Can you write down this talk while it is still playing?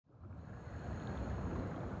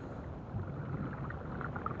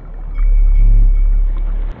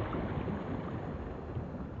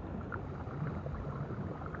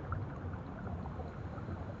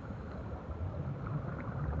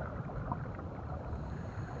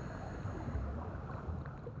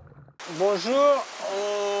Bonjour,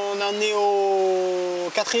 on en est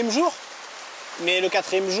au 4e jour, mais le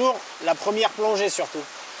 4e jour, la première plongée surtout.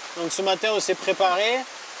 Donc ce matin on s'est préparé,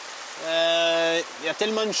 il y a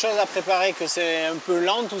tellement de choses à préparer que c'est un peu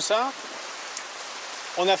lent tout ça.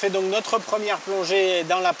 On a fait donc notre première plongée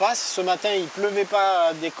dans la passe. Ce matin il ne pleuvait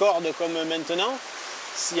pas des cordes comme maintenant,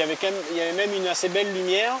 il y avait même une assez belle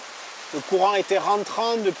lumière. Le courant était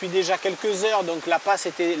rentrant depuis déjà quelques heures, donc la passe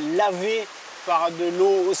était lavée par de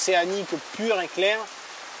l'eau océanique pure et claire.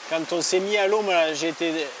 Quand on s'est mis à l'eau,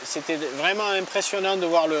 c'était vraiment impressionnant de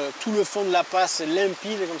voir tout le fond de la passe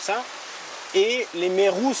limpide comme ça. Et les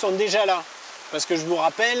mérous sont déjà là. Parce que je vous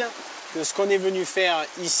rappelle que ce qu'on est venu faire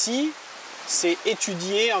ici, c'est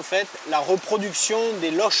étudier en fait la reproduction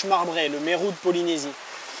des loches marbrées, le mérou de Polynésie,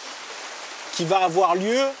 qui va avoir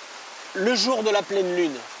lieu le jour de la pleine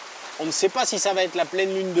lune. On ne sait pas si ça va être la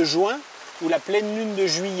pleine lune de juin ou la pleine lune de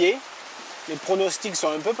juillet. Les pronostics sont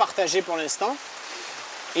un peu partagés pour l'instant.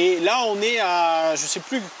 Et là, on est à, je ne sais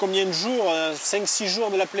plus combien de jours, 5-6 jours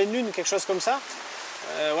de la pleine lune, quelque chose comme ça.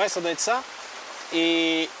 Ouais, ça doit être ça.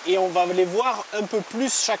 Et on va les voir un peu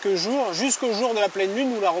plus chaque jour, jusqu'au jour de la pleine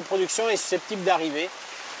lune où la reproduction est susceptible d'arriver.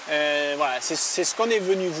 Voilà, c'est ce qu'on est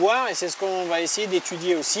venu voir et c'est ce qu'on va essayer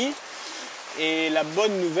d'étudier aussi. Et la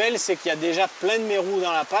bonne nouvelle, c'est qu'il y a déjà plein de mérous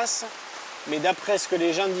dans la passe. Mais d'après ce que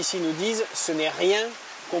les gens d'ici nous disent, ce n'est rien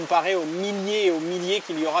comparé aux milliers et aux milliers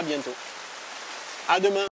qu'il y aura bientôt. À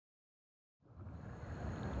demain!